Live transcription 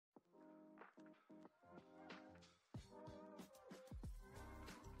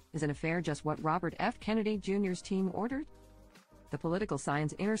Is an affair just what Robert F. Kennedy Jr.'s team ordered? The political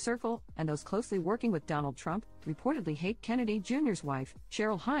science inner circle, and those closely working with Donald Trump, reportedly hate Kennedy Jr.'s wife,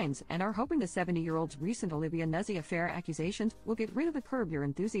 Cheryl Hines, and are hoping the 70-year-old's recent Olivia Nuzzi affair accusations will get rid of the Curb Your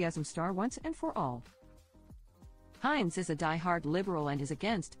Enthusiasm star once and for all. Hines is a diehard liberal and is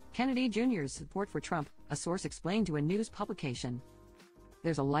against Kennedy Jr.'s support for Trump, a source explained to a news publication.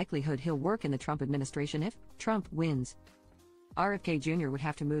 There's a likelihood he'll work in the Trump administration if Trump wins. RFK Jr. would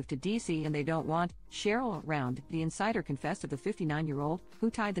have to move to D.C. and they don't want Cheryl around, the insider confessed of the 59-year-old, who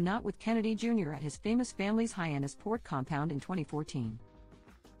tied the knot with Kennedy Jr. at his famous family's Hyannis Port compound in 2014.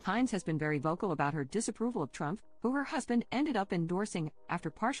 Hines has been very vocal about her disapproval of Trump, who her husband ended up endorsing after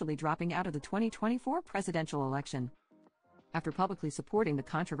partially dropping out of the 2024 presidential election. After publicly supporting the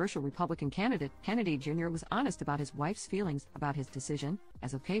controversial Republican candidate, Kennedy Jr. was honest about his wife's feelings about his decision,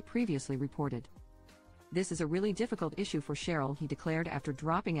 as OK previously reported. "This is a really difficult issue for Cheryl," he declared after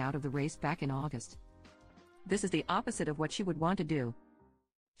dropping out of the race back in August. "This is the opposite of what she would want to do.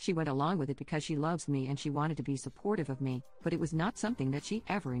 She went along with it because she loves me and she wanted to be supportive of me, but it was not something that she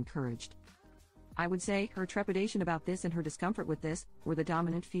ever encouraged. I would say her trepidation about this and her discomfort with this were the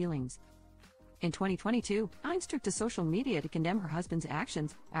dominant feelings." In 2022, Hines took to social media to condemn her husband's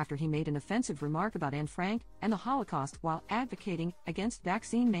actions after he made an offensive remark about Anne Frank and the Holocaust while advocating against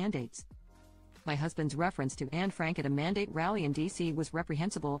vaccine mandates. "My husband's reference to Anne Frank at a mandate rally in D.C. was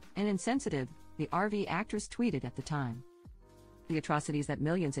reprehensible and insensitive," the RV actress tweeted at the time. "The atrocities that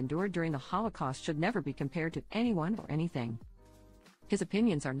millions endured during the Holocaust should never be compared to anyone or anything. His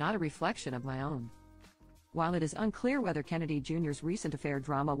opinions are not a reflection of my own." While it is unclear whether Kennedy Jr.'s recent affair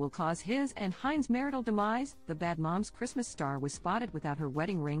drama will cause his and Hines' marital demise, the Bad Moms Christmas star was spotted without her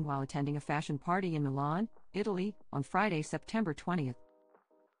wedding ring while attending a fashion party in Milan, Italy, on Friday, September 20th.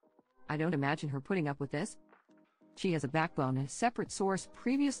 "I don't imagine her putting up with this. She has a backbone," a separate source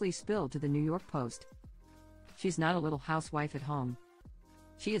previously spilled to the New York Post. "She's not a little housewife at home.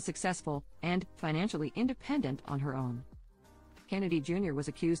 She is successful and financially independent on her own." Kennedy Jr. was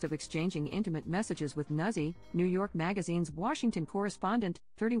accused of exchanging intimate messages with Nuzzi, New York Magazine's Washington correspondent,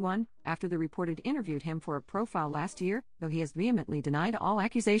 31, after the reporter interviewed him for a profile last year, though he has vehemently denied all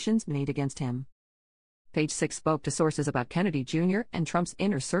accusations made against him. Page 6 spoke to sources about Kennedy Jr. and Trump's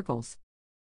inner circles.